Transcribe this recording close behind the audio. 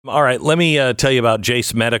All right, let me tell you about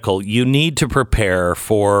Jace Medical. You need to prepare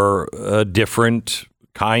for a different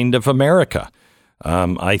kind of America.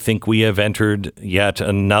 I think we have entered yet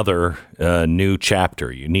another new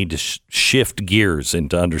chapter. You need to shift gears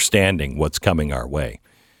into understanding what's coming our way.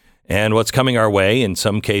 And what's coming our way in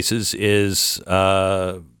some cases is,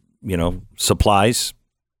 supplies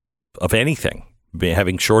of anything,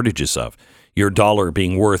 having shortages of. Your dollar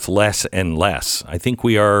being worth less and less. I think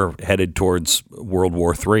we are headed towards World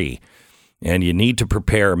War III, and you need to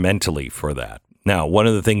prepare mentally for that. Now, one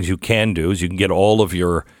of the things you can do is you can get all of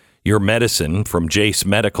your medicine from Jace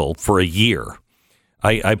Medical for a year.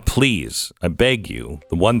 I beg you,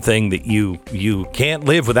 the one thing that you can't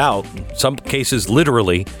live without, in some cases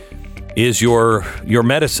literally, is your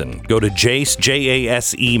medicine. Go to Jace,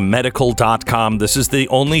 Jase medical.com. This is the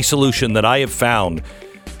only solution that I have found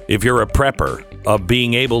if you're a prepper of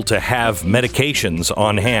being able to have medications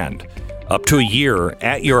on hand up to a year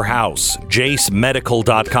at your house.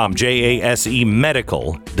 JaceMedical.com, Jase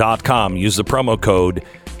medical.com. Use the promo code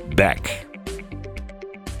Beck.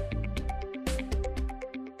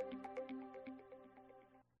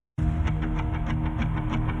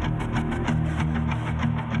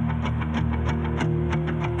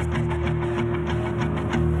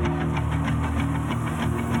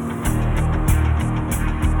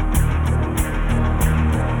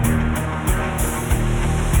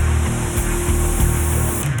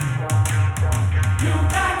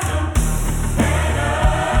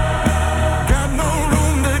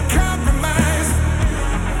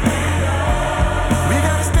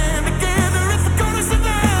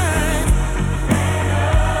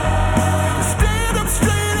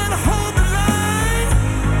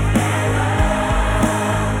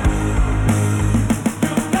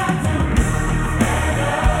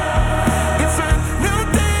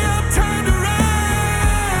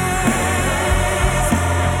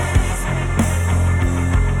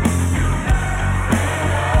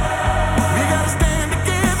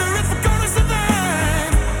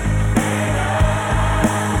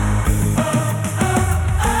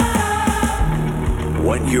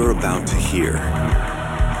 you're about to hear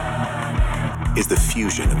is the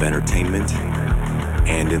fusion of entertainment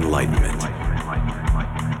and enlightenment.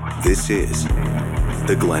 This is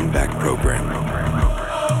the Glenn Beck Program.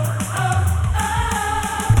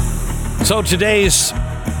 So today's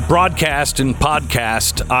broadcast and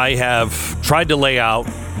podcast, I have tried to lay out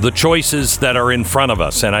the choices that are in front of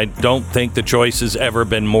us, and I don't think the choice has ever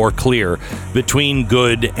been more clear between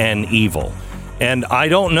good and evil. And I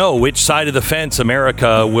don't know which side of the fence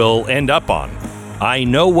America will end up on. I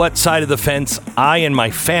know what side of the fence I and my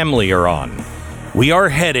family are on. We are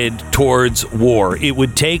headed towards war. It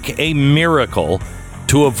would take a miracle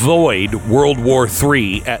to avoid World War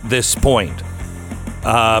III at this point.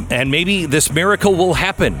 And maybe this miracle will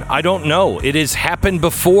happen. I don't know. It has happened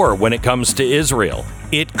before when it comes to Israel.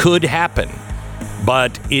 It could happen.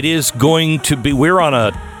 But it is going to be, we're on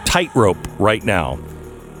a tightrope right now.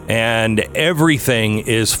 And everything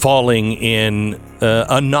is falling in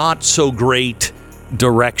a not so great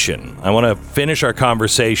direction. I want to finish our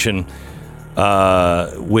conversation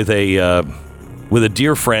with a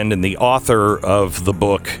dear friend and the author of the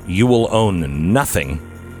book You Will Own Nothing,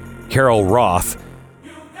 Carol Roth,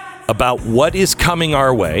 about what is coming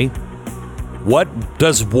our way, what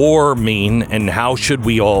does war mean, and how should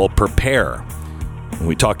we all prepare. And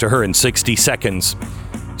we talked to her in 60 seconds.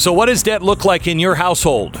 So what does debt look like in your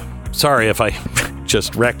household? Sorry if I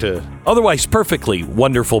just wrecked a otherwise perfectly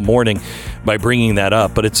wonderful morning by bringing that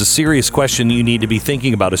up, but it's a serious question you need to be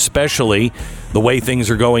thinking about, especially the way things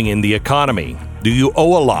are going in the economy. Do you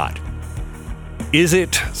owe a lot? Is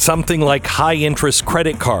it something like high-interest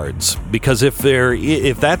credit cards? Because if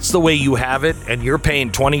that's the way you have it and you're paying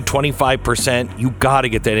 20-25%, you got to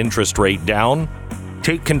get that interest rate down.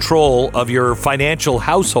 Take control of your financial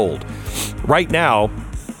household. Right now,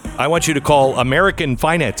 I want you to call American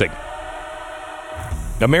Financing.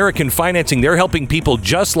 American Financing, they're helping people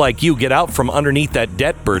just like you get out from underneath that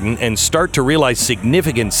debt burden and start to realize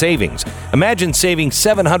significant savings. Imagine saving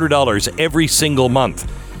 $700 every single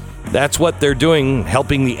month. That's what they're doing,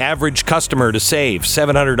 helping the average customer to save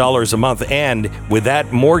 $700 a month. And with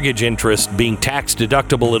that mortgage interest being tax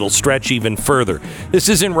deductible, it'll stretch even further. This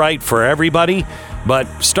isn't right for everybody, But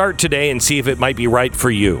start today and see if it might be right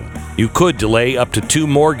for you. You could delay up to 2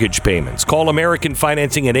 mortgage payments. Call American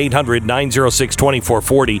Financing at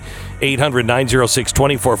 800-906-2440,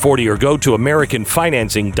 800-906-2440, or go to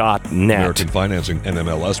AmericanFinancing.net. American Financing,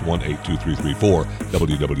 NMLS 182334,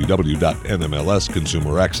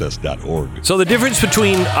 www.nmlsconsumeraccess.org. So the difference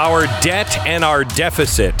between our debt and our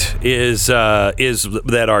deficit is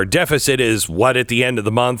that our deficit is what at the end of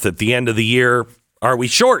the month, at the end of the year, are we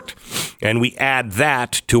short? And we add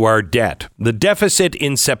that to our debt. The deficit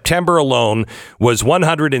in September alone was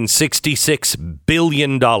 $166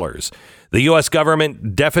 billion. The U.S.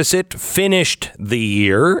 government deficit finished the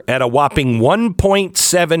year at a whopping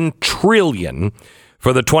 $1.7 trillion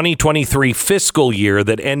for the 2023 fiscal year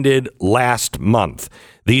that ended last month.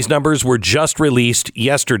 These numbers were just released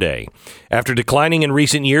yesterday. After declining in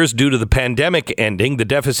recent years due to the pandemic ending, the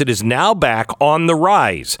deficit is now back on the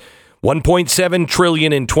rise. $1.7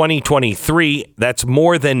 trillion in 2023. That's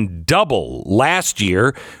more than double last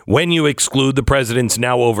year when you exclude the president's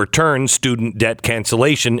now overturned student debt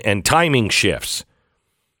cancellation and timing shifts.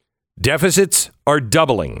 Deficits are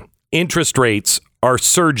doubling. Interest rates are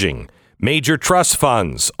surging. Major trust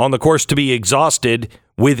funds on the course to be exhausted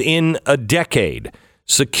within a decade.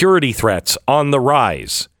 Security threats on the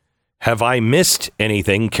rise. Have I missed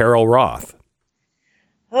anything, Carol Roth?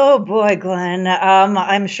 Oh boy, Glenn.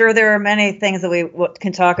 I'm sure there are many things that we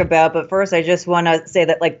can talk about, but first I just want to say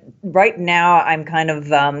that, like, right now I'm kind of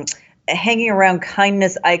hanging around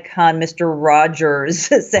kindness icon Mr. Rogers,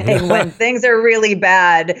 saying when things are really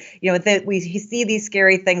bad, that we see these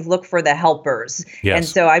scary things, look for the helpers. Yes. And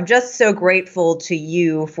so I'm just so grateful to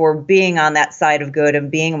you for being on that side of good and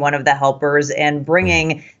being one of the helpers and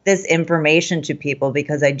bringing this information to people,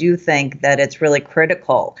 because I do think that it's really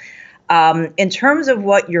critical. In terms of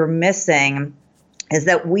what you're missing is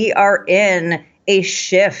that we are in a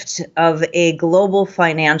shift of a global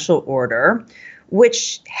financial order,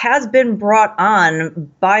 which has been brought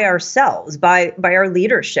on by ourselves, by our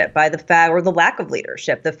leadership, by the fact, or the lack of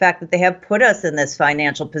leadership, the fact that they have put us in this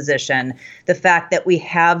financial position, the fact that we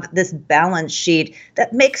have this balance sheet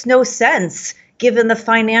that makes no sense given the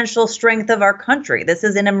financial strength of our country. This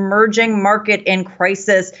is an emerging market in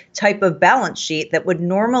crisis type of balance sheet that would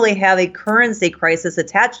normally have a currency crisis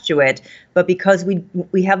attached to it. But because we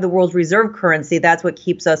have the world's reserve currency, that's what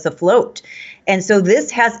keeps us afloat. And so this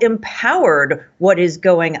has empowered what is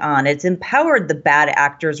going on. It's empowered the bad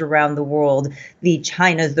actors around the world, the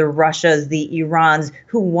Chinas, the Russias, the Irans,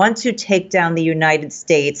 who want to take down the United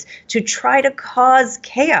States to try to cause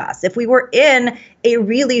chaos. If we were in a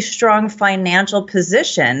really strong financial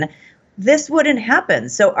position, this wouldn't happen.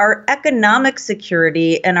 So our economic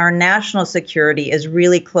security and our national security is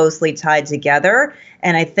really closely tied together.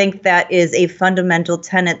 And I think that is a fundamental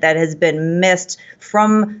tenet that has been missed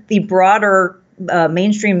from the broader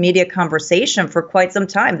mainstream media conversation for quite some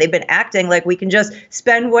time. They've been acting like we can just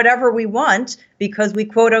spend whatever we want because we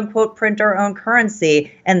quote unquote print our own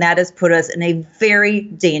currency. And that has put us in a very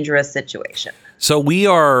dangerous situation. So we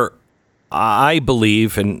are, I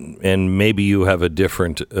believe, and maybe you have a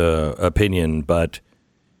different opinion, but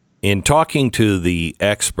in talking to the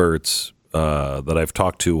experts that I've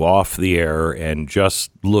talked to off the air and just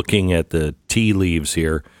looking at the tea leaves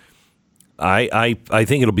here, I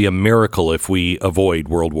think it'll be a miracle if we avoid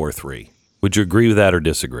World War III. Would you agree with that or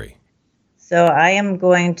disagree? So I am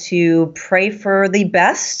going to pray for the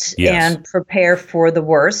best and prepare for the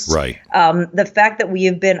worst. Right. The fact that we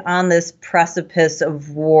have been on this precipice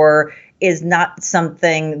of war is not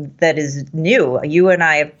something that is new. You and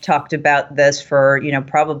I have talked about this for,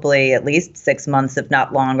 probably at least 6 months, if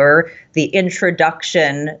not longer. The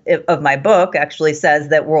introduction of my book actually says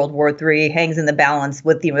that World War III hangs in the balance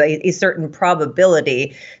with a certain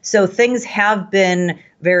probability. So things have been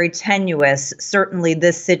very tenuous. Certainly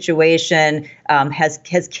this situation has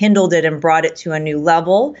kindled it and brought it to a new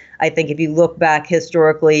level. I think if you look back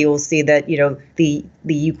historically, you'll see that,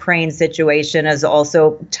 the Ukraine situation is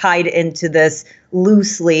also tied into this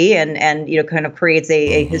loosely and kind of creates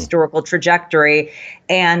a historical trajectory.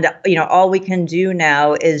 And, all we can do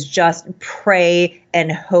now is just pray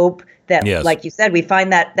and hope that, like you said, we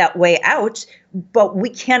find that way out, but we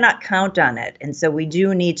cannot count on it. And so we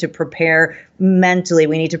do need to prepare mentally.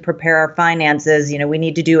 We need to prepare our finances. We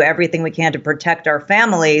need to do everything we can to protect our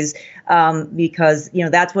families because,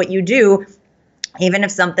 that's what you do. Even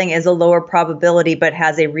if something is a lower probability but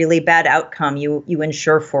has a really bad outcome, you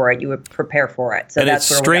insure for it, you would prepare for it. So and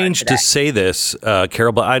that's it's strange to say this,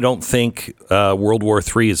 Carol, but I don't think World War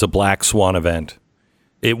III is a black swan event.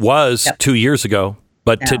 It was 2 years ago,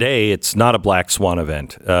 but today it's not a black swan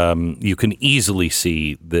event. You can easily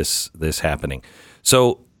see this happening.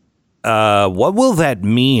 So what will that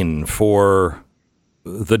mean for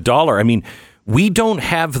the dollar? I mean, we don't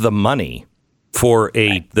have the money for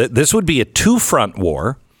this would be a two-front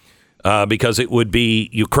war because it would be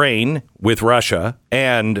Ukraine with Russia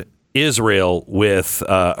and Israel with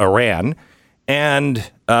Iran. And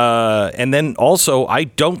then also, I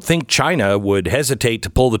don't think China would hesitate to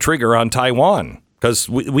pull the trigger on Taiwan because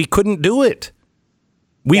we couldn't do it.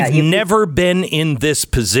 We've never been in this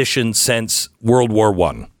position since World War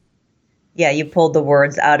I. Yeah, you pulled the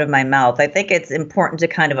words out of my mouth. I think it's important to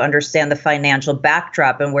kind of understand the financial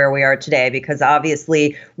backdrop and where we are today, because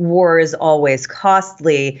obviously war is always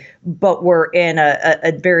costly, but we're in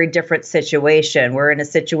a very different situation. We're in a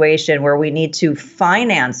situation where we need to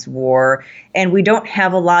finance war, and we don't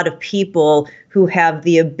have a lot of people who have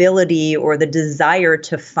the ability or the desire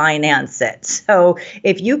to finance it. So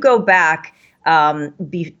if you go back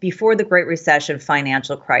before the Great Recession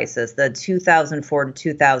financial crisis, the 2004 to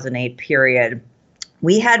 2008 period,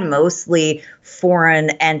 we had mostly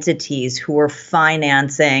foreign entities who were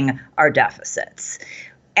financing our deficits.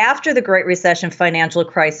 After the Great Recession financial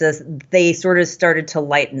crisis, they sort of started to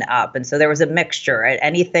lighten up. And so there was a mixture.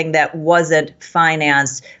 Anything that wasn't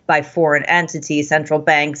financed by foreign entities, central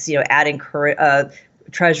banks, adding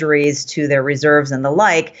treasuries to their reserves and the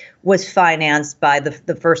like, was financed by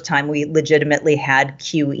the first time we legitimately had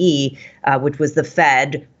QE, which was the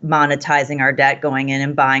Fed monetizing our debt, going in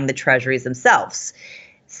and buying the treasuries themselves.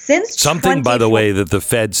 Since something, by the way, that the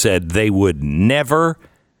Fed said they would never,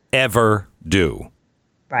 ever do.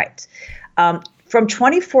 Right. From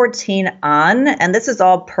 2014 on, and this is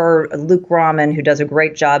all per Luke Rahman, who does a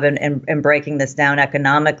great job in breaking this down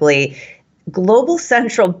economically, global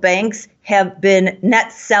central banks have been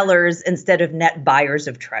net sellers instead of net buyers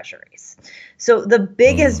of treasuries. So the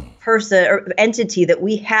biggest person or entity that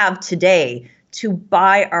we have today to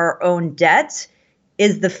buy our own debt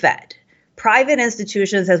is the Fed. Private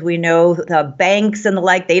institutions, as we know, the banks and the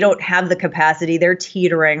like, they don't have the capacity. They're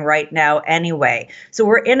teetering right now anyway. So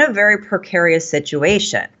we're in a very precarious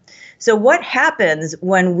situation. So what happens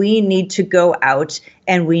when we need to go out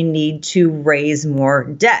and we need to raise more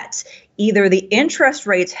debt? Either the interest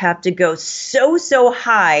rates have to go so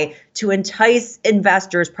high to entice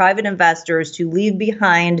investors, private investors, to leave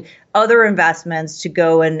behind other investments to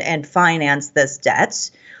go and finance this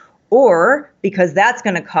debt, or because that's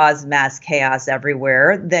going to cause mass chaos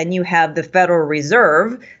everywhere, then you have the Federal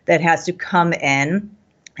Reserve that has to come in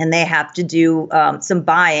and they have to do some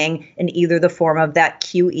buying in either the form of that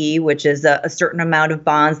QE, which is a certain amount of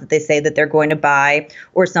bonds that they say that they're going to buy,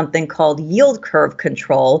 or something called yield curve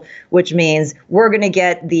control, which means we're going to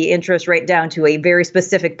get the interest rate down to a very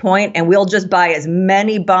specific point, and we'll just buy as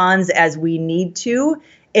many bonds as we need to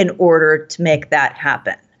in order to make that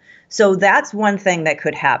happen. So that's one thing that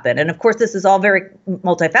could happen. And of course, this is all very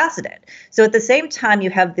multifaceted. So at the same time, you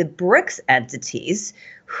have the BRICS entities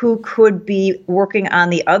who could be working on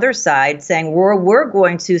the other side saying, we're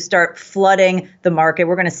going to start flooding the market.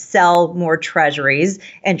 We're going to sell more treasuries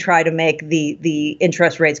and try to make the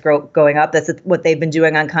interest rates going up. That's what they've been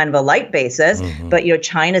doing on kind of a light basis. Mm-hmm. But,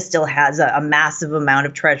 China still has a massive amount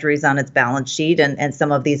of treasuries on its balance sheet and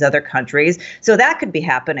some of these other countries. So that could be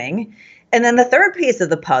happening. And then the third piece of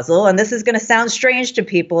the puzzle, and this is going to sound strange to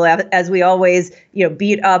people as we always,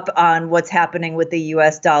 beat up on what's happening with the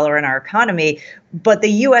U.S. dollar and our economy, but the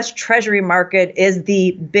U.S. Treasury market is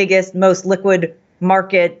the biggest, most liquid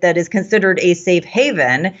market that is considered a safe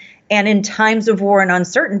haven. And in times of war and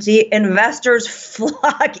uncertainty, investors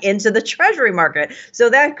flock into the Treasury market. So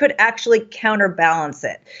that could actually counterbalance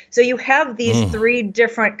it. So you have these three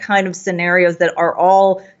different kind of scenarios that are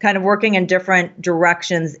all kind of working in different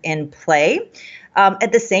directions in play.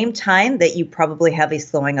 At the same time that you probably have a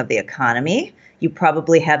slowing of the economy. You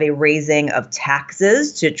probably have a raising of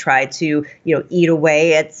taxes to try to, eat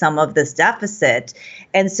away at some of this deficit.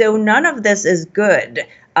 And so none of this is good.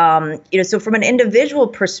 So from an individual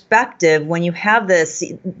perspective, when you have this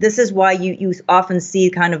is why you often see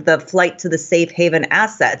kind of the flight to the safe haven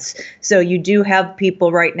assets. So you do have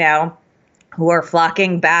people right now who are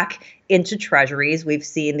flocking back into treasuries. We've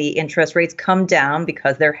seen the interest rates come down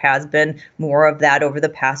because there has been more of that over the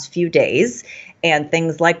past few days. And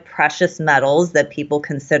things like precious metals that people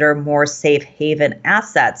consider more safe haven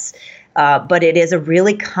assets. But it is a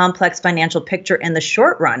really complex financial picture in the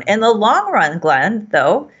short run. In the long run, Glenn,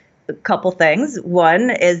 though, a couple things. One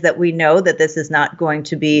is that we know that this is not going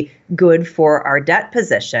to be good for our debt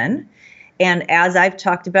position. And as I've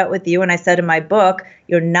talked about with you, and I said in my book,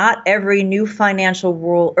 not every new financial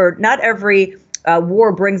world, or not every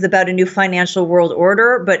war brings about a new financial world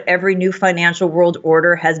order, but every new financial world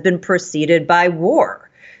order has been preceded by war.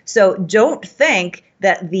 So don't think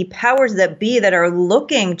that the powers that be that are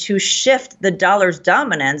looking to shift the dollar's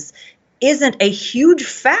dominance isn't a huge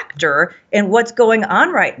factor in what's going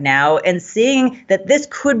on right now, and seeing that this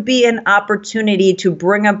could be an opportunity to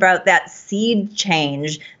bring about that seed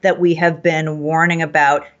change that we have been warning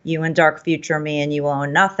about, you in dark future, me and you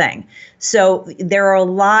own nothing. So there are a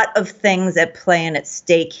lot of things at play and at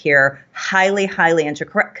stake here, highly, highly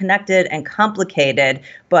interconnected and complicated,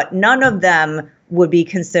 but none of them would be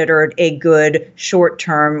considered a good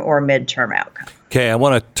short-term or mid-term outcome. Okay, I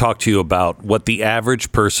want to talk to you about what the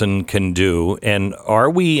average person can do. And are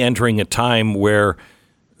we entering a time where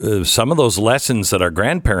some of those lessons that our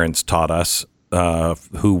grandparents taught us,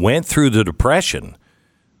 who went through the Depression,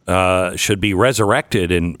 should be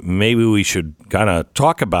resurrected? And maybe we should kind of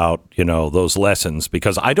talk about, those lessons,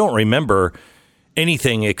 because I don't remember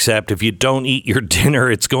anything except if you don't eat your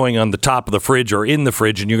dinner, it's going on the top of the fridge or in the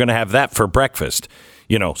fridge, and you're going to have that for breakfast.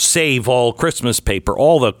 Save all Christmas paper,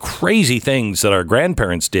 all the crazy things that our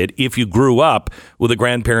grandparents did if you grew up with a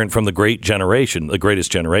grandparent from the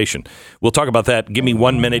greatest generation. We'll talk about that. Give me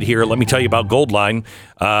 1 minute here. Let me tell you about Goldline.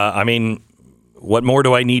 What more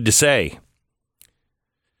do I need to say?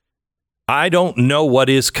 I don't know what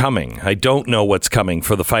is coming. I don't know what's coming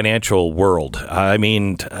for the financial world.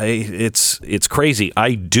 It's crazy.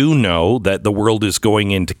 I do know that the world is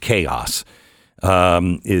going into chaos.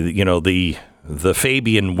 The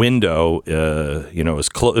Fabian window, is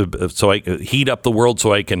so I heat up the world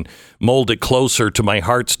so I can mold it closer to my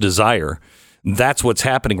heart's desire. That's what's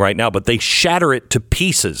happening right now. But they shatter it to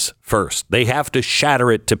pieces first. They have to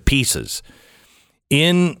shatter it to pieces.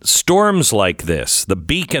 In storms like this, the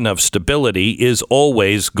beacon of stability is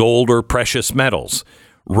always gold or precious metals.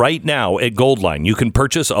 Right now at Goldline, you can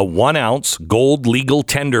purchase a 1-ounce gold legal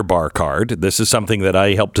tender bar card. This is something that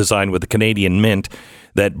I helped design with the Canadian Mint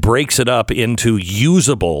that breaks it up into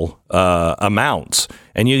usable amounts.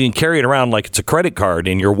 And you can carry it around like it's a credit card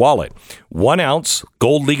in your wallet. 1-ounce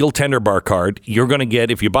gold legal tender bar card. You're going to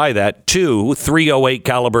get, if you buy that, 2 .308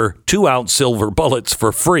 caliber 2-ounce silver bullets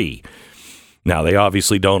for free. Now, they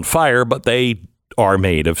obviously don't fire, but they are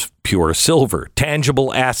made of pure silver.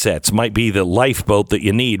 Tangible assets might be the lifeboat that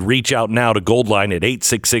you need. Reach out now to Goldline at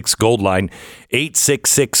 866-GOLDLINE,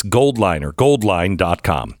 866-GOLDLINE, or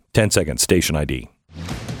goldline.com. 10 seconds, station ID.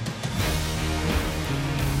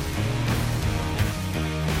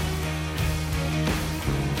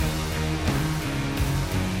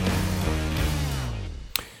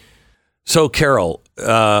 So, Carol,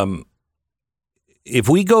 if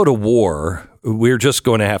we go to war, we're just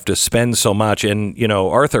going to have to spend so much. And,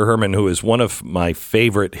 Arthur Herman, who is one of my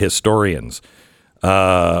favorite historians,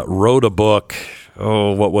 wrote a book.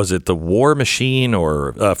 What was it? The War Machine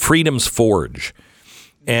or Freedom's Forge.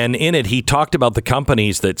 And in it, he talked about the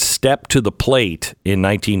companies that stepped to the plate in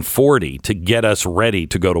 1940 to get us ready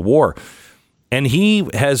to go to war. And he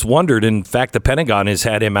has wondered, in fact, the Pentagon has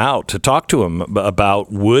had him out to talk to him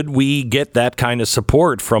about, would we get that kind of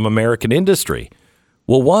support from American industry?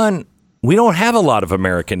 Well, one, we don't have a lot of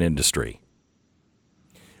American industry.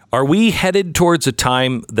 Are we headed towards a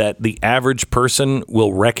time that the average person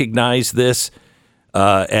will recognize this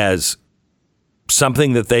as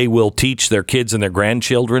something that they will teach their kids and their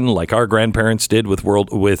grandchildren, like our grandparents did with World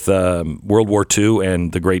War II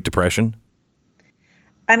and the Great Depression?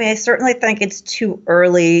 I certainly think it's too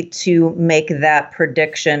early to make that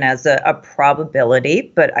prediction as a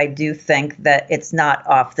probability, but I do think that it's not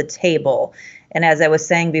off the table. And as I was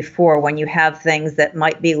saying before, when you have things that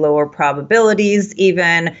might be lower probabilities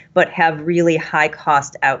even, but have really high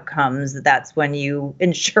cost outcomes, that's when you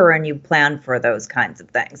ensure and you plan for those kinds of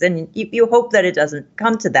things. And you hope that it doesn't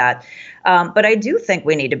come to that. But I do think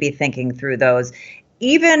we need to be thinking through those.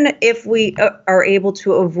 Even if we are able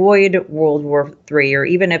to avoid World War III, or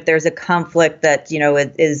even if there's a conflict that,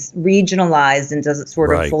 is regionalized and doesn't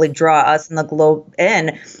sort of fully draw us and the globe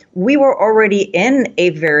in, we were already in a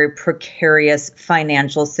very precarious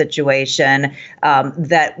financial situation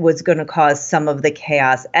that was going to cause some of the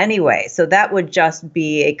chaos anyway. So that would just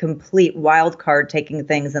be a complete wild card taking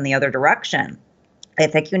things in the other direction. I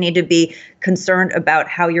think you need to be concerned about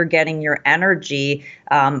how you're getting your energy,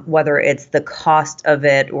 whether it's the cost of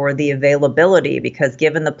it or the availability, because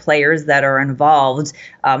given the players that are involved,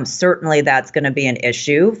 certainly that's going to be an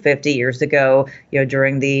issue. 50 years ago,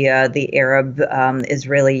 during the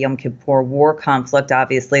Arab-Israeli Yom Kippur war conflict,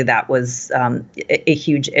 obviously that was a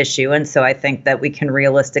huge issue. And so I think that we can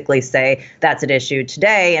realistically say that's an issue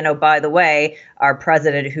today. And by the way, our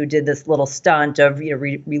president, who did this little stunt of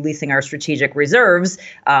releasing our strategic reserves,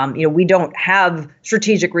 reserves. We don't have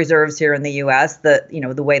strategic reserves here in the U.S.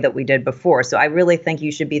 the way that we did before. So I really think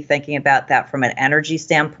you should be thinking about that from an energy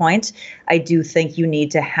standpoint. I do think you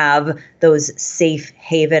need to have those safe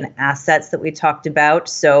haven assets that we talked about.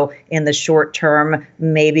 So in the short term,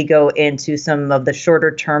 maybe go into some of the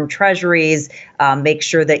shorter term treasuries, make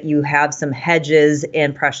sure that you have some hedges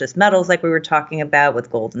in precious metals like we were talking about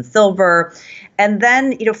with gold and silver. And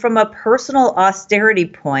then, from a personal austerity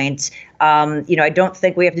point, I don't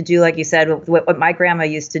think we have to do, like you said, what my grandma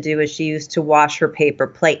used to do is she used to wash her paper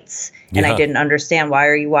plates. And I didn't understand, why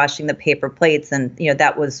are you washing the paper plates? And,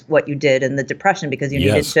 that was what you did in the Depression because you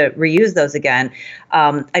needed to reuse those again.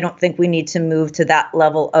 I don't think we need to move to that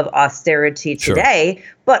level of austerity today,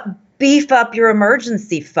 but beef up your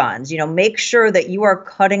emergency funds. Make sure that you are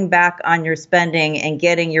cutting back on your spending and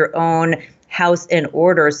getting your own house in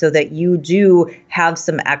order so that you do have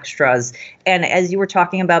some extras. And as you were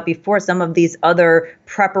talking about before, some of these other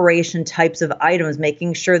preparation types of items,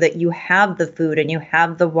 making sure that you have the food and you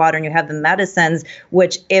have the water and you have the medicines,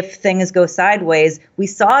 which if things go sideways, we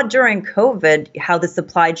saw during COVID how the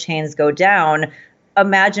supply chains go down.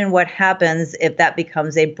 Imagine what happens if that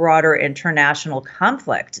becomes a broader international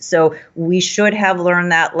conflict. So we should have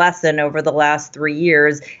learned that lesson over the last 3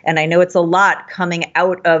 years. And I know it's a lot coming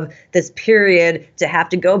out of this period to have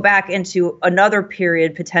to go back into another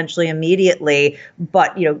period potentially immediately.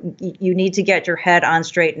 But, you need to get your head on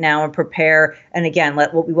straight now and prepare. And again,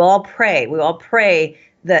 we will all pray. We all pray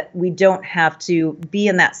that we don't have to be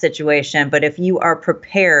in that situation. But if you are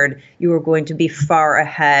prepared, you are going to be far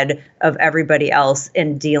ahead of everybody else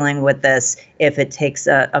in dealing with this if it takes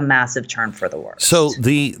a massive turn for the worse. So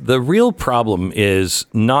the real problem is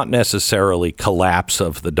not necessarily collapse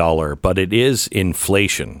of the dollar, but it is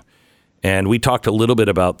inflation. And we talked a little bit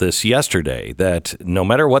about this yesterday, that no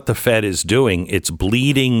matter what the Fed is doing, it's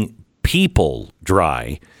bleeding people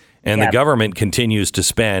dry. And the government continues to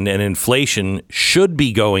spend, and inflation should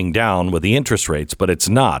be going down with the interest rates, but it's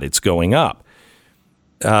not. It's going up.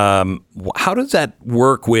 How does that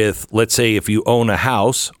work with, let's say, if you own a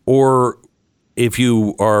house or if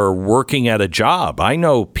you are working at a job? I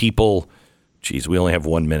know people, geez, we only have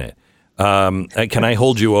 1 minute. Can I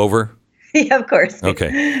hold you over? Yeah, of course.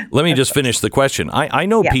 Okay. Let me just finish the question. I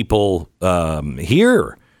know people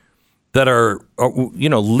here that are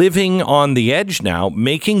living on the edge now,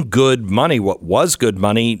 making good money. What was good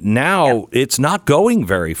money, now it's not going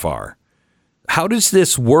very far. How does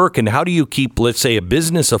this work, and how do you keep, let's say, a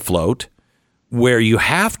business afloat where you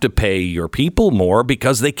have to pay your people more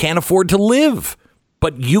because they can't afford to live,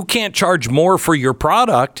 but you can't charge more for your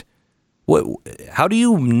product? How do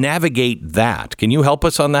you navigate that? Can you help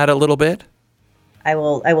us on that a little bit? I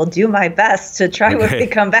will do my best to try when we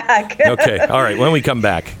come back. Okay. All right. When we come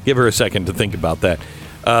back, give her a second to think about that.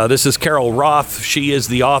 This is Carol Roth. She is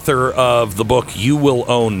the author of the book You Will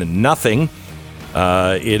Own Nothing.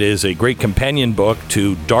 It is a great companion book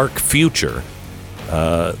to Dark Future,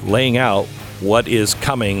 laying out what is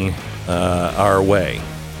coming our way.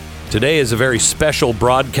 Today is a very special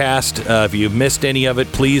broadcast. If you missed any of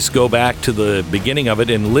it, please go back to the beginning of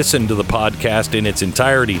it and listen to the podcast in its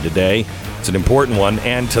entirety today. It's an important one.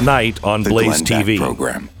 And tonight on Blaze TV.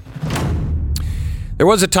 Program. There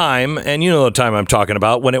was a time, and you know the time I'm talking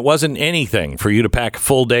about, when it wasn't anything for you to pack a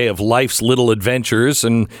full day of life's little adventures,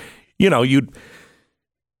 and you'd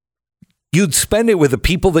spend it with the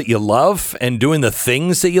people that you love and doing the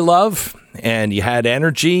things that you love, and you had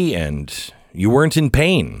energy and you weren't in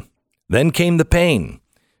pain. Then came the pain.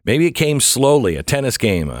 Maybe it came slowly, a tennis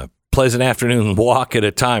game, a pleasant afternoon walk at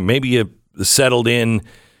a time. Maybe you settled in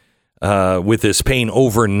with this pain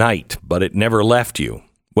overnight, but it never left you.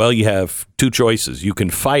 Well, you have two choices. You can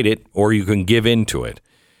fight it or you can give in to it.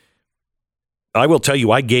 I will tell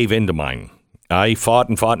you, I gave in to mine. I fought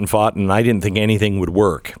and fought and fought, and I didn't think anything would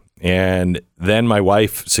work. And then my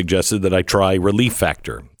wife suggested that I try Relief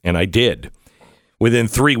Factor, and I did. Within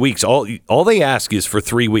 3 weeks, all they ask is for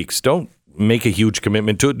 3 weeks. Don't make a huge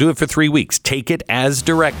commitment to it. Do it for 3 weeks. Take it as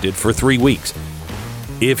directed for 3 weeks.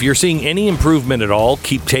 If you're seeing any improvement at all,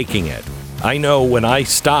 keep taking it. I know when I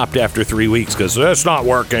stopped after 3 weeks because that's not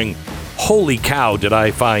working, holy cow, did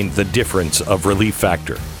I find the difference of Relief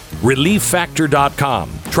Factor.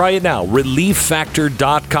 ReliefFactor.com. Try it now.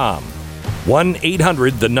 ReliefFactor.com.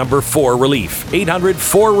 1-800-4RELIEF.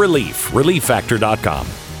 800-4RELIEF. ReliefFactor.com.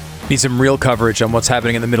 Need some real coverage on what's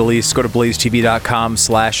happening in the Middle East? Go to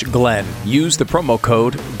blazetv.com/Glenn. Use the promo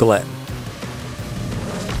code Glenn.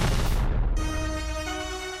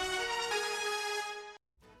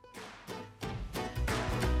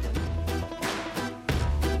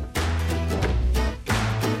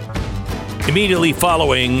 Immediately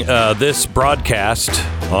following this broadcast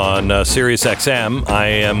on Sirius XM, I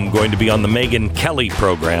am going to be on the Megyn Kelly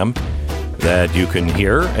program that you can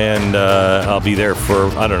hear, and I'll be there for,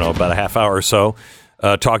 I don't know, about a half hour or so,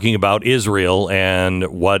 talking about Israel and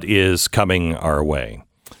what is coming our way.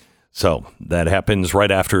 So that happens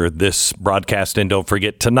right after this broadcast, and don't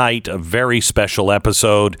forget tonight, a very special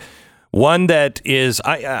episode, one that is,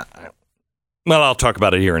 well, I'll talk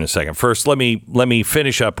about it here in a second. First, let me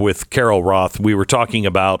finish up with Carol Roth. We were talking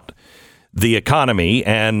about the economy,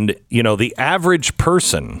 and the average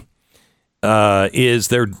person is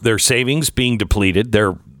their savings being depleted.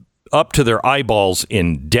 They're up to their eyeballs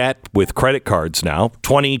in debt with credit cards now,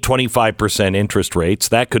 25% interest rates.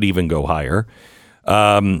 That could even go higher.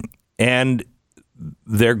 And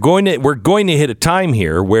we're going to hit a time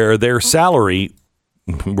here where their salary,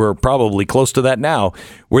 we're probably close to that now,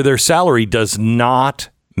 where their salary does not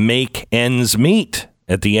make ends meet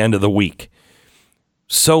at the end of the week.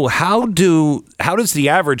 So how does the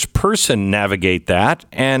average person navigate that,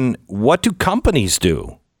 and what do companies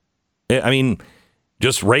do? I mean,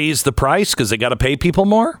 just raise the price because they got to pay people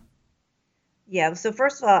more? Yeah. So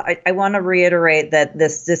first of all, I want to reiterate that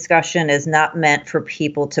this discussion is not meant for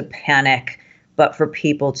people to panic, but for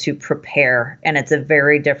people to prepare. And it's a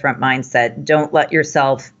very different mindset. Don't let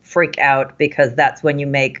yourself freak out, because that's when you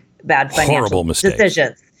make bad financial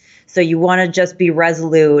decisions. So you want to just be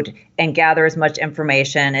resolute and gather as much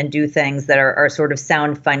information and do things that are sort of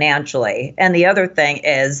sound financially. And the other thing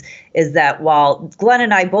is that while Glenn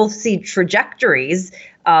and I both see trajectories,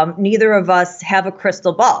 neither of us have a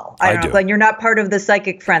crystal ball. I don't know, Glenn, you're not part of the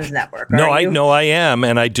Psychic Friends Network. No, I am,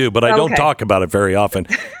 and I do, but I don't talk about it very often.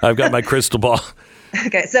 I've got my crystal ball.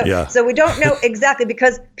 Okay, so we don't know exactly,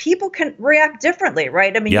 because people can react differently,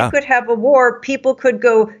 right? I mean, you could have a war. People could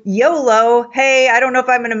go YOLO. Hey, I don't know if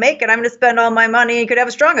I'm going to make it. I'm going to spend all my money. You could have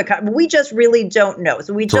a strong economy. We just really don't know.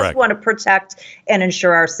 So we just want to protect and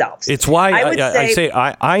insure ourselves. It's why I say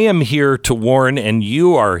I am here to warn, and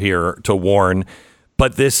you are here to warn.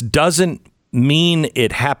 But this doesn't mean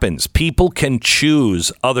it happens. People can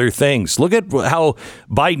choose other things. Look at how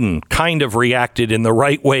Biden kind of reacted in the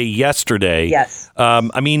right way yesterday. Yes.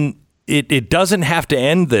 I mean, it doesn't have to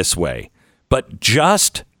end this way, but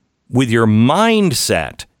just with your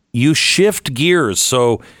mindset, you shift gears.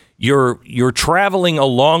 So you're traveling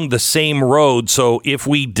along the same road. So if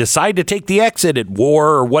we decide to take the exit at war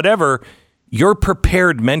or whatever, you're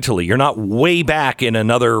prepared mentally. You're not way back in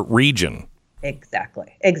another region.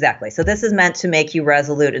 Exactly. So this is meant to make you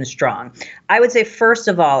resolute and strong. I would say, first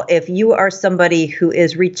of all, if you are somebody who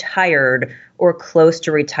is retired or close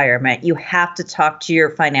to retirement, you have to talk to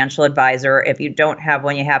your financial advisor. If you don't have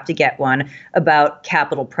one, you have to get one, about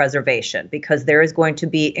capital preservation, because there is going to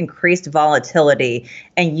be increased volatility,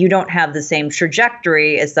 and you don't have the same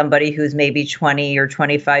trajectory as somebody who's maybe 20 or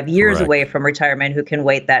 25 years away from retirement who can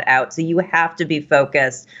wait that out. So you have to be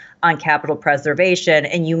focused on capital preservation,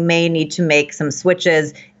 and you may need to make some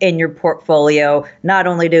switches in your portfolio, not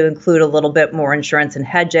only to include a little bit more insurance and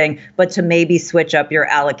hedging, but to maybe switch up your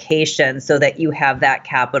allocation so that you have that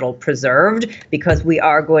capital preserved, because we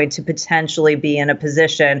are going to potentially be in a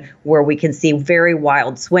position where we can see very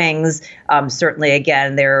wild swings. Certainly,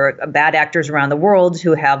 again, there are bad actors around the world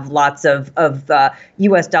who have lots of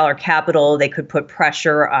U.S. dollar capital. They could put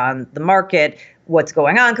pressure on the market. What's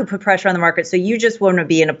going on could put pressure on the market. So you just want to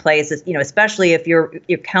be in a place, especially if you're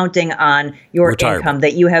counting on your income,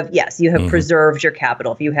 that you have preserved your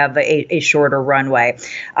capital, if you have a shorter runway.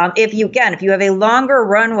 If you have a longer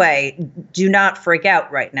runway, do not freak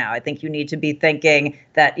out right now. I think you need to be thinking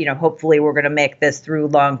that, hopefully we're going to make this through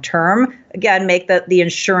long term. Again, make the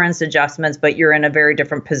insurance adjustments, but you're in a very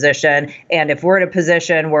different position. And if we're in a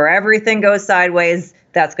position where everything goes sideways,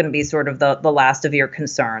 that's going to be sort of the last of your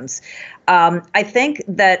concerns. I think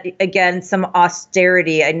that, again, some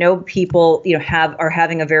austerity. I know people, are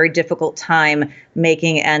having a very difficult time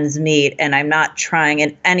making ends meet, and I'm not trying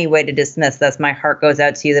in any way to dismiss this. My heart goes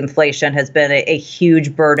out to you. The inflation has been a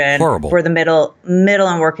huge burden for the middle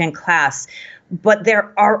and working class. But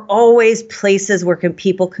there are always places where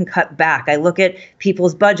people can cut back. I look at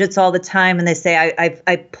people's budgets all the time, and they say,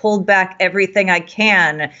 I pulled back everything I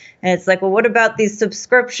can. And it's like, well, what about these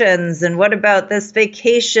subscriptions? And what about this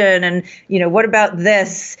vacation? And, what about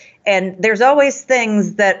this? And there's always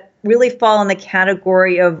things that really fall in the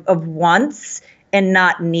category of wants and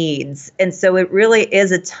not needs. And so it really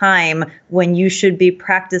is a time when you should be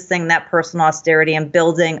practicing that personal austerity and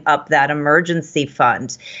building up that emergency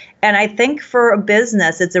fund. And I think for a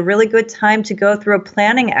business, it's a really good time to go through a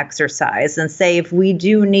planning exercise and say, if we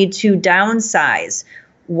do need to downsize,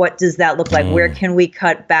 what does that look like? Where can we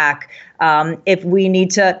cut back? If we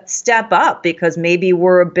need to step up because maybe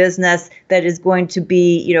we're a business that is going to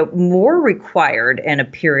be, more required in a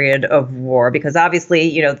period of war, because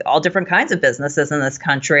obviously, all different kinds of businesses in this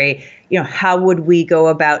country, how would we go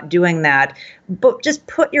about doing that? But just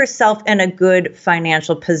put yourself in a good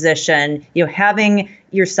financial position, having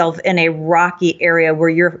yourself in a rocky area where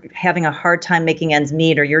you're having a hard time making ends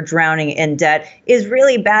meet or you're drowning in debt is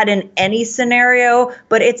really bad in any scenario,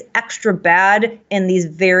 but it's extra bad in these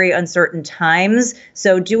very uncertain times.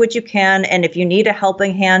 So do what you can. And if you need a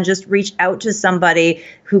helping hand, just reach out to somebody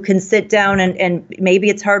who can sit down and maybe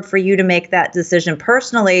it's hard for you to make that decision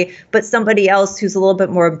personally, but somebody else who's a little bit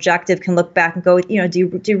more objective can look back and go,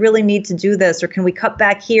 do you really need to do this? Or can we cut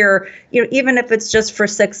back here? Even if it's just for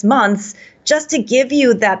 6 months, just to give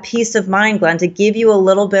you that peace of mind, Glenn, to give you a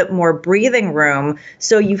little bit more breathing room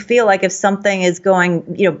so you feel like if something is going,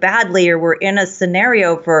 badly or we're in a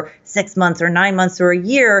scenario for 6 months or 9 months or a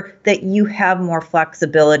year, that you have more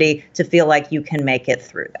flexibility to feel like you can make it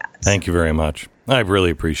through that. Thank you very much. I really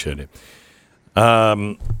appreciate it.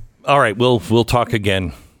 All right, we'll talk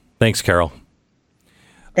again. Thanks, Carol.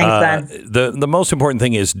 Thanks, Ben. The most important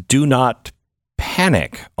thing is do not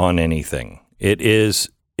panic on anything. It is.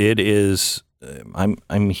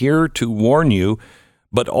 I'm here to warn you,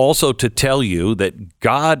 but also to tell you that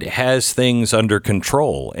God has things under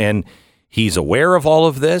control, and He's aware of all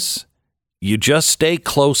of this. You just stay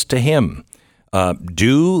close to Him.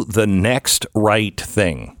 Do the next right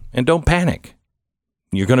thing, and don't panic.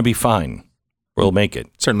 You're going to be fine. We'll make it.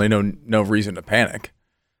 Certainly no reason to panic.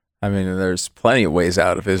 I mean, there's plenty of ways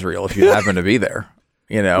out of Israel if you happen to be there.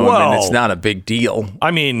 It's not a big deal.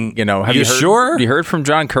 I mean, have you heard, sure? You heard from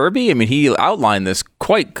John Kirby? I mean, he outlined this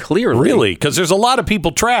quite clearly. Really? Because there's a lot of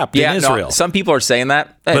people trapped in Israel. No, some people are saying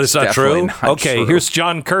that. But it's not true? Okay, true. Here's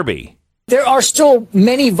John Kirby. There are still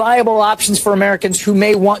many viable options for Americans who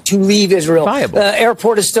may want to leave Israel. Viable.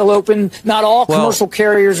 Airport is still open. Not all commercial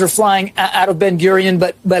carriers are flying out of Ben Gurion,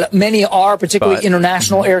 but many are, particularly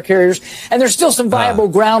international air carriers. And there's still some viable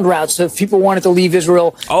ground routes. So if people wanted to leave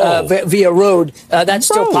Israel via road, that's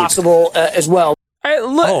still possible as well.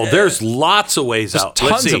 There's lots of ways out.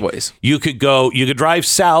 Tons of ways. You could drive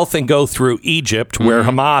south and go through Egypt, where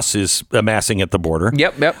Hamas is amassing at the border.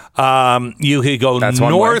 Yep. You could go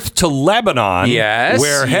north to Lebanon,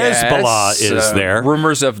 where Hezbollah is there.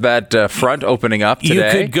 Rumors of that front opening up today.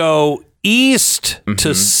 You could go east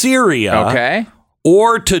to Syria.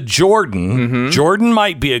 Or to Jordan. Jordan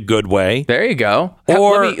might be a good way. There you go.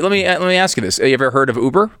 Or let me ask you this: have you ever heard of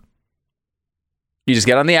Uber? You just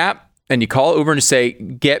get on the app. And you call Uber and say,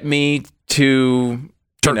 get me to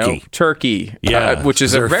Turkey, which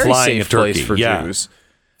is a very safe place for Jews.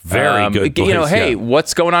 Very good place. Hey,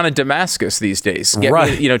 what's going on in Damascus these days?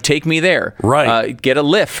 Take me there. Right. Get a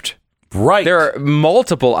lift. Right. There are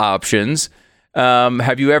multiple options.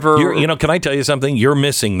 Have you ever? Can I tell you something? You're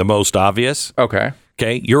missing the most obvious. Okay.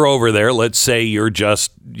 You're over there. Let's say you're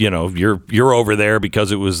just, you're over there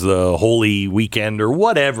because it was the Holy Weekend or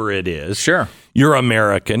whatever it is. Sure. You're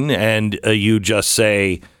American, and you just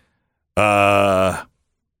say, I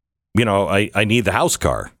need the house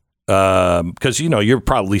car. Because, you're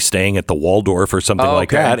probably staying at the Waldorf or something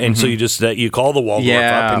like that. And so you call the Waldorf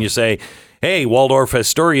up and you say, hey, Waldorf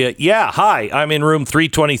Astoria. Yeah, hi, I'm in room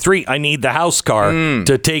 323. I need the house car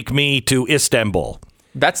to take me to Istanbul.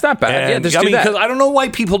 That's not bad. And, do that. Because I don't know why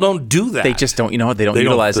people don't do that. They just don't, they don't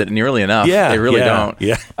utilize it nearly enough. Yeah, they really don't.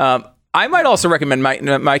 Yeah. I might also recommend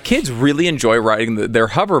my kids really enjoy riding their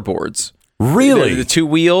hoverboards. Really? The two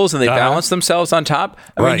wheels, and they balance themselves on top.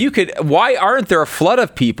 I mean, why aren't there a flood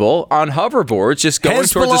of people on hoverboards just going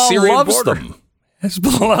towards the Syrian border? Them.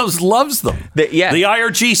 Hezbollah loves them. The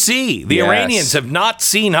IRGC, the Iranians have not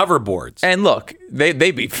seen hoverboards. And look, they'd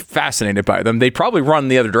be fascinated by them. They'd probably run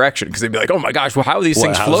the other direction because they'd be like, oh my gosh, well, how are these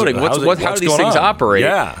things floating? How do these things operate?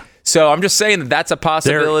 Yeah. So I'm just saying that's a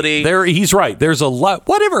possibility. He's right. There's a lot.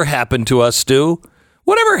 Whatever happened to us, Stu?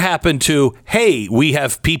 Whatever happened to, hey, we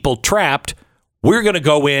have people trapped. We're going to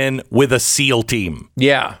go in with a SEAL team.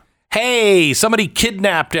 Yeah. Hey, somebody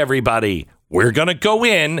kidnapped everybody. We're going to go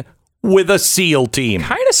in with a SEAL team.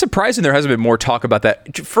 Kind of surprising there hasn't been more talk about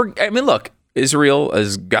that. Look, Israel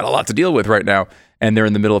has got a lot to deal with right now, and they're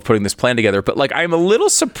in the middle of putting this plan together. But I'm a little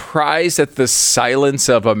surprised at the silence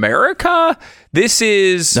of America. No,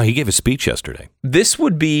 he gave a speech yesterday. This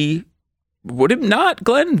would it not,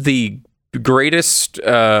 Glenn, the greatest,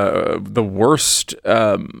 the worst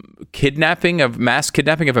mass kidnapping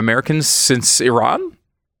of Americans since Iran?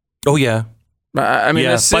 Oh, yeah. I mean,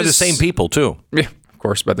 by the same people, too. Yeah, of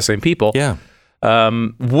course, by the same people. Yeah.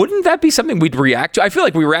 Wouldn't that be something we'd react to? I feel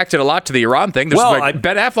like we reacted a lot to the Iran thing. There's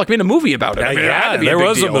Ben Affleck made a movie about it. There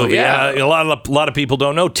was a movie. Yeah. A lot of people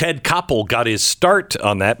don't know. Ted Koppel got his start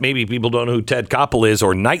on that. Maybe people don't know who Ted Koppel is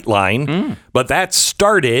or Nightline, but that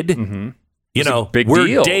started. Mm-hmm. You know, we're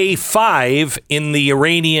deal. Day 5 in the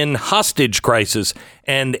Iranian hostage crisis,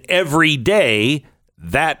 and every day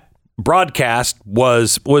that broadcast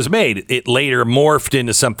was made. It later morphed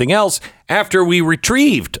into something else after we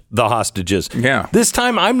retrieved the hostages. Yeah. This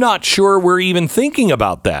time, I'm not sure we're even thinking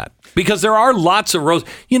about that because there are lots of roads.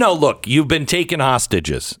 You know, look, you've been taking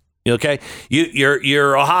hostages. Okay,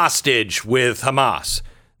 you're a hostage with Hamas.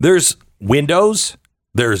 There's windows.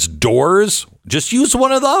 There's doors. Just use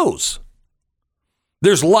one of those.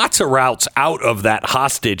 There's lots of routes out of that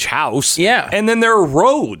hostage house. Yeah. And then there are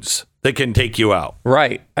roads that can take you out.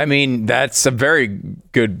 Right. I mean, it's a very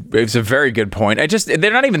good point.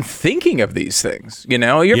 They're not even thinking of these things. You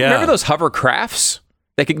know, remember those hovercrafts?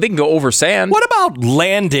 They can go over sand. What about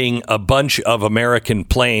landing a bunch of American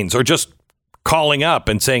planes or just calling up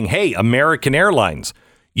and saying, hey, American Airlines,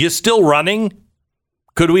 you still running?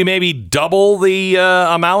 Could we maybe double the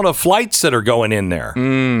amount of flights that are going in there?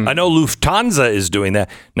 I know Lufthansa is doing that.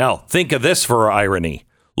 Now, think of this for irony.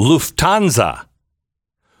 Lufthansa,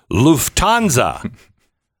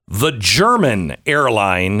 the German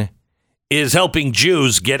airline, is helping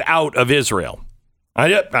Jews get out of Israel.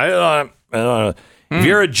 If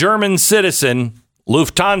you're a German citizen,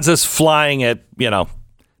 Lufthansa's flying at,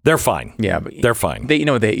 they're fine. Yeah, but they're fine.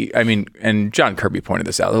 And John Kirby pointed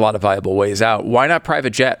this out. There's a lot of viable ways out. Why not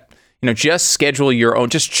private jet? Just schedule your own.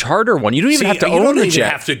 Just charter one. You don't even have to own a jet. You don't even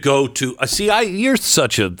have to go to. You're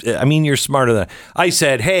you're smarter than I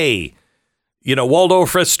said. Hey,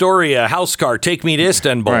 Waldorf Astoria house car. Take me to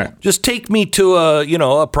Istanbul. Right. Just take me to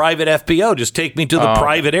a private FBO. Just take me to the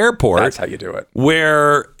private airport. That's how you do it.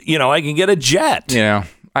 Where I can get a jet.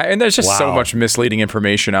 And there's just so much misleading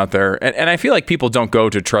information out there. And I feel like people don't go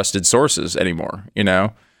to trusted sources anymore,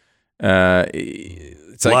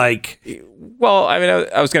 It's like... Well,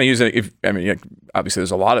 I was going to use it. Obviously,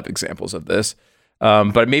 there's a lot of examples of this.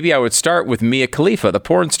 But maybe I would start with Mia Khalifa, the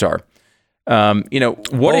porn star.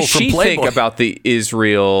 What does she think about the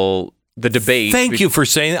debate? Thank you for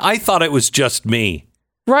saying that. I thought it was just me.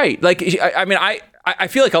 Right. Like, I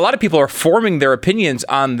feel like a lot of people are forming their opinions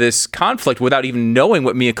on this conflict without even knowing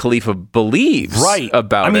what Mia Khalifa believes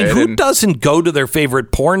about it. Who doesn't go to their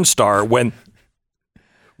favorite porn star when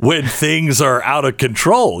things are out of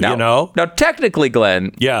control, Now, technically,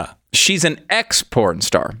 Glenn, she's an ex-porn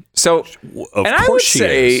star. So, of course she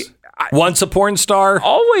is. Once a porn star?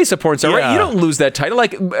 Always a porn star, right? You don't lose that title.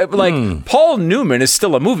 Like Paul Newman is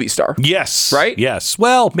still a movie star. Yes. Right? Yes.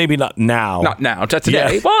 Well, maybe not now. Not now.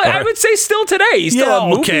 Today. Yeah. Well, I would say still today. He's still a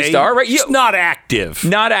movie star, right? He's not active.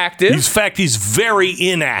 Not active. In fact, he's very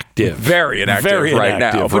inactive. Very inactive right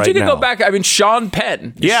now. But you can go back. Sean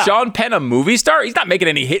Penn. Is Sean Penn a movie star? He's not making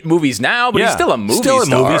any hit movies now, but he's still a movie star.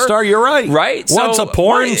 Still a movie star. You're right. Right? Once a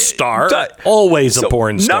porn star, always a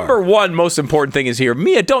porn star. Number one most important thing is here,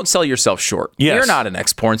 Mia, don't sell yourself short. Yes. You're not an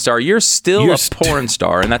ex-porn star. You're still a porn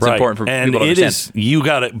star, and that's important for people to understand. You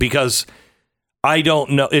got it, because I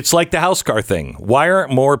don't know. It's like the house car thing. Why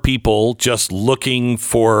aren't more people just looking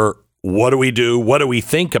for, what do we do? What do we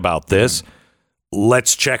think about this?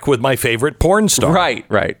 Let's check with my favorite porn star.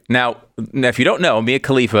 Right. Now, if you don't know, Mia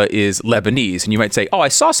Khalifa is Lebanese, and you might say, I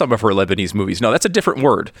saw some of her Lebanese movies. No, that's a different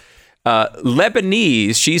word.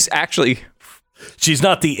 Lebanese, she's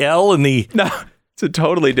not the L in the... No. It's a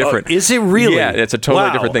totally different. Is it really? Yeah, it's a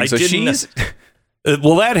totally different thing. So she's...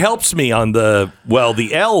 Well, that helps me on the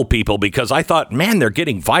L people, because I thought, man, they're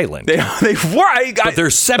getting violent. They were. But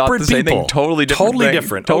they're separate people. Totally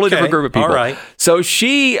different group of people. All right. So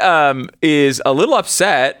she is a little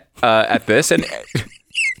upset at this. And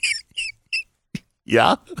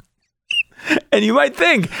yeah. And you might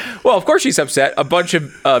think, well, of course she's upset. A bunch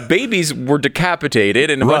of babies were decapitated,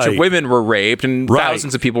 and a bunch of women were raped, and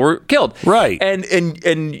thousands of people were killed. Right.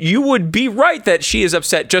 And you would be right that she is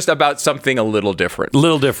upset just about something a little different.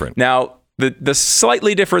 Now, the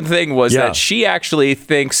slightly different thing was that she actually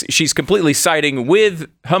thinks she's completely siding with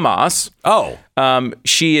Hamas.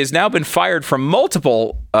 She has now been fired from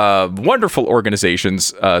multiple wonderful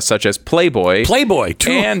organizations, such as Playboy.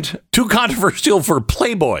 Too controversial for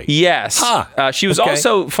Playboy. Yes. She was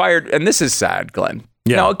also fired, and this is sad, Glenn.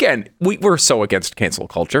 Yeah. Now, again, we're so against cancel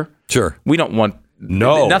culture. Sure. We don't want...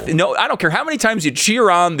 Nothing. No, I don't care how many times you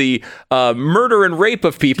cheer on the murder and rape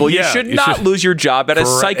of people. You should not lose your job at a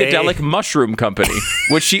psychedelic mushroom company,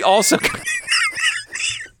 which she also...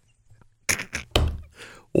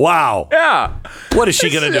 Wow. Yeah. What is she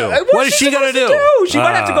going to do? What is she going to do? She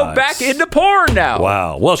might have to go back into porn now.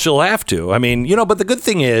 Wow. Well, she'll have to. I mean, but the good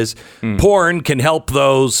thing is porn can help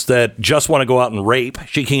those that just want to go out and rape.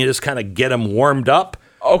 She can just kind of get them warmed up.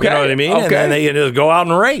 Okay. You know what I mean? Okay. And then they just go out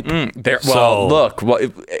and rape. Look,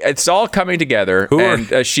 it's all coming together.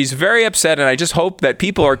 And she's very upset, and I just hope that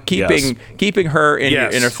people are keeping her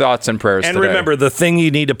in her thoughts and prayers And today. remember, the thing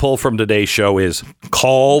you need to pull from today's show is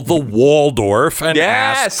call the Waldorf and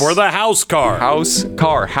ask for the house car. House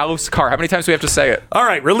car. How many times do we have to say it? All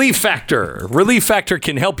right, Relief Factor. Relief Factor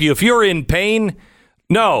can help you if you're in pain.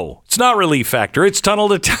 No, it's not Relief Factor. It's Tunnel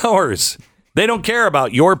to Towers. They don't care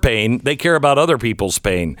about your pain. They care about other people's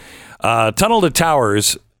pain. Tunnel to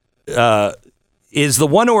Towers is the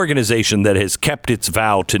one organization that has kept its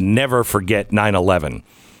vow to never forget 9/11.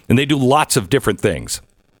 And they do lots of different things.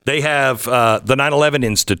 They have the 9/11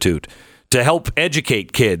 Institute to help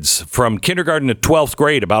educate kids from kindergarten to 12th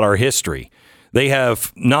grade about our history. They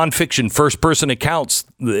have nonfiction first-person accounts.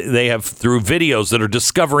 They have through videos that are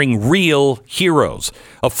discovering real heroes.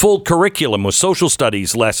 A full curriculum with social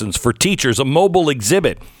studies lessons for teachers, a mobile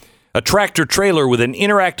exhibit, a tractor trailer with an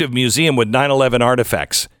interactive museum with 9/11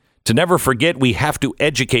 artifacts. To never forget, we have to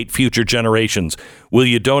educate future generations. Will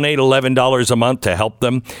you donate $11 a month to help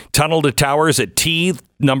them? Tunnel to Towers at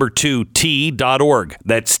T2T.org.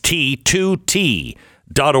 That's T2T.org.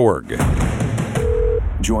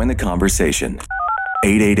 Join the conversation.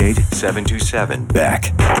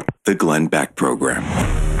 888-727-BECK. The Glenn Beck Program.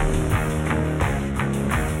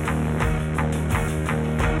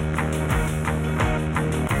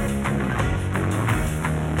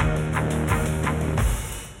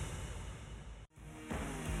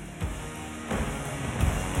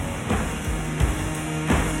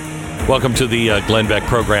 Welcome to the Glenn Beck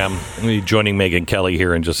Program. I'll be joining Megyn Kelly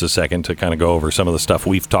here in just a second to kind of go over some of the stuff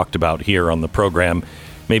we've talked about here on the program.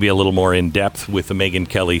 Maybe a little more in depth with the Megyn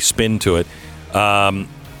Kelly spin to it.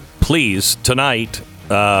 Please, tonight,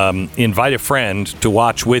 invite a friend to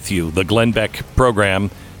watch with you the Glenn Beck Program,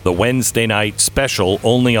 the Wednesday night special,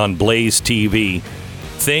 only on Blaze TV.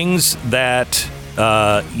 Things that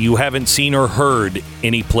you haven't seen or heard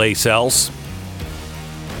anyplace else.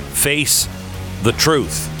 Face the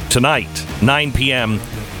truth. Tonight, 9 p.m.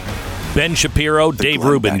 Ben Shapiro, Dave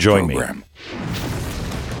Rubin join me.